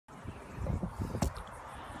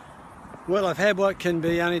Well, I've had what can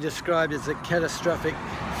be only described as a catastrophic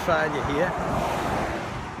failure here.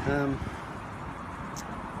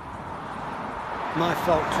 My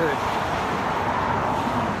fault too.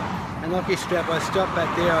 An hockey strap, I stopped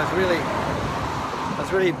back there. I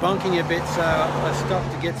was really bonking a bit, so I stopped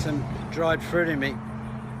to get some dried fruit in me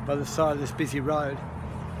by the side of this busy road.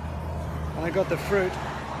 And I got the fruit,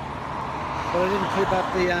 but I didn't clip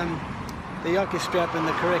up the hockey strap in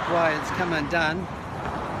the correct way. It's come undone.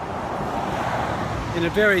 In a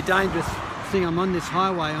very dangerous thing, I'm on this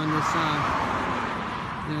highway on this,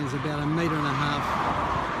 there's about 1.5 meters,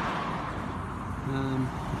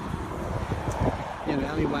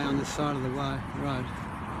 alleyway on the side of the road.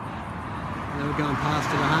 They were going past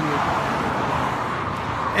at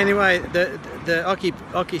 100. Anyway, the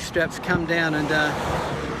hockey straps come down and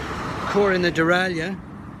caught in the DeRailleur,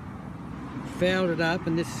 fouled it up,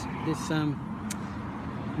 and this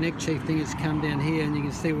neck cheek thing has come down here, and you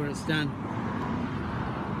can see where it's done.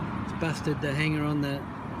 It's busted the hanger on the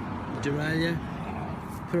DeRailleur,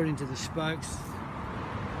 put it into the spokes.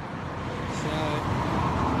 So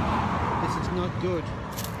this is not good.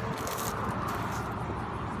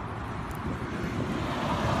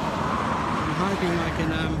 I'm hoping I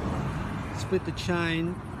can split the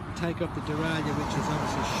chain, take off the DeRailleur, which is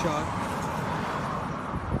obviously shot,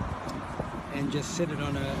 and just set it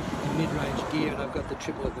on a mid-range gear, and I've got the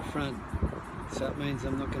triple at the front, so it means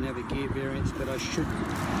I'm not going to have a gear variance, but I should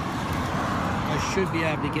be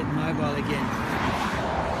able to get mobile again.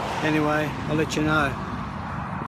 Anyway, I'll let you know.